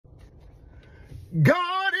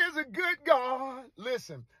God is a good God.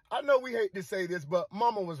 Listen, I know we hate to say this, but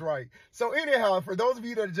mama was right. So anyhow, for those of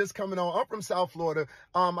you that are just coming on, I'm from South Florida.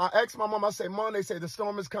 I asked my mom, I say, Mom, they say the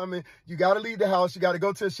storm is coming. You got to leave the house. You got to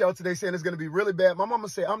go to a shelter. They saying it's going to be really bad. My mama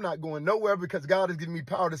said, I'm not going nowhere because God has given me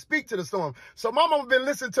power to speak to the storm. So my mama been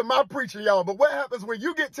listening to my preacher, y'all. But what happens when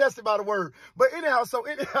you get tested by the word? But anyhow,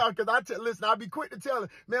 because listen, I'll be quick to tell her,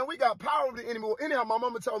 man, we got power over the enemy. Well, anyhow, my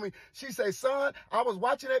mama told me, she say, son, I was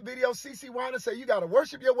watching that video, CC Winans say, you got to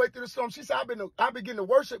worship your way through the storm. She said, I've been to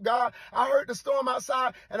worship God. I heard the storm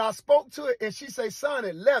outside and I spoke to it. And she say, son,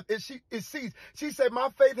 it left. It ceased. She said, my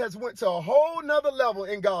faith has went to a whole nother level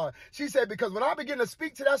in God. She said, because when I began to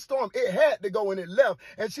speak to that storm, it had to go and it left.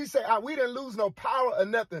 And she said, we didn't lose no power or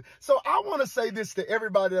nothing. So I want to say this to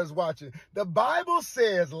everybody that's watching. The Bible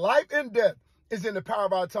says life and death is in the power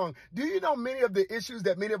of our tongue. Do you know many of the issues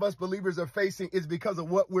that many of us believers are facing is because of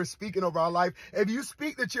what we're speaking over our life? If you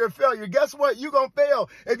speak that you're a failure, guess what? You're going to fail.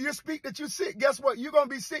 If you speak that you're sick, guess what? You're going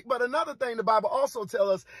to be sick. But another thing the Bible also tells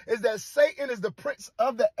us is that Satan is the prince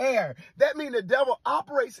of the air. That means the devil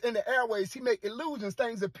operates in the airways. He makes illusions,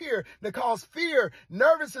 things appear that cause fear,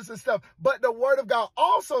 nervousness and stuff. But the word of God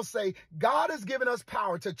also say God has given us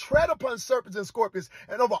power to tread upon serpents and scorpions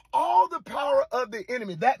and over all the power of the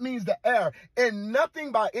enemy. That means the air. And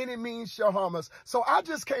nothing by any means shall harm us. So I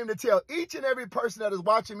just came to tell each and every person that is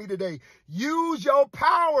watching me today, use your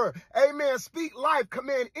power. Amen. Speak life.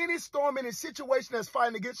 Command any storm, any situation that's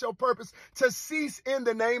fighting against your purpose to cease in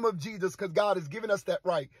the name of Jesus, because God has given us that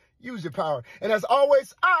right. Use your power. And as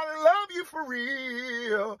always, I love you for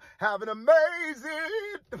real. Have an amazing,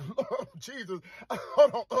 oh, Jesus.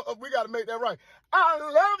 Hold on. We got to make that right. I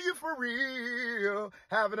love you for real.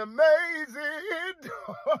 Have an amazing,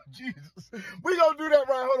 oh, Jesus. We going to do that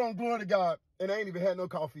right. Hold on. Glory to God. And I ain't even had no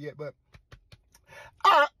coffee yet, but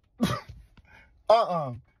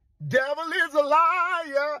devil is a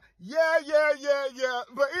liar. Yeah.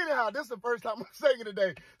 But anyhow, this is the first time I'm saying it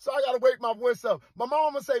today. So I got to wake my voice up. My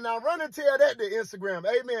mama say, now run and tell that to Instagram.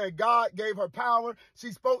 Amen. God gave her power.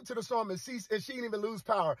 She spoke to the storm and ceased, and she didn't even lose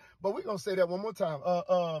power. But we're going to say that one more time.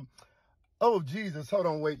 Oh, Jesus. Hold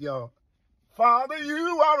on. Wait, y'all. Father,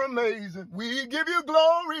 you are amazing. We give you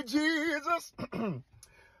glory, Jesus.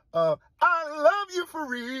 I love you for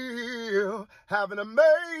real. Have an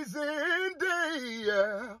amazing day.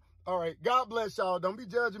 Yeah. All right. God bless y'all. Don't be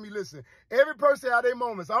judging me. Listen, every person had their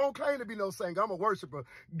moments. I don't claim to be no saint. I'm a worshiper.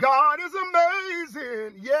 God is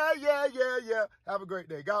amazing. Yeah. Have a great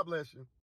day. God bless you.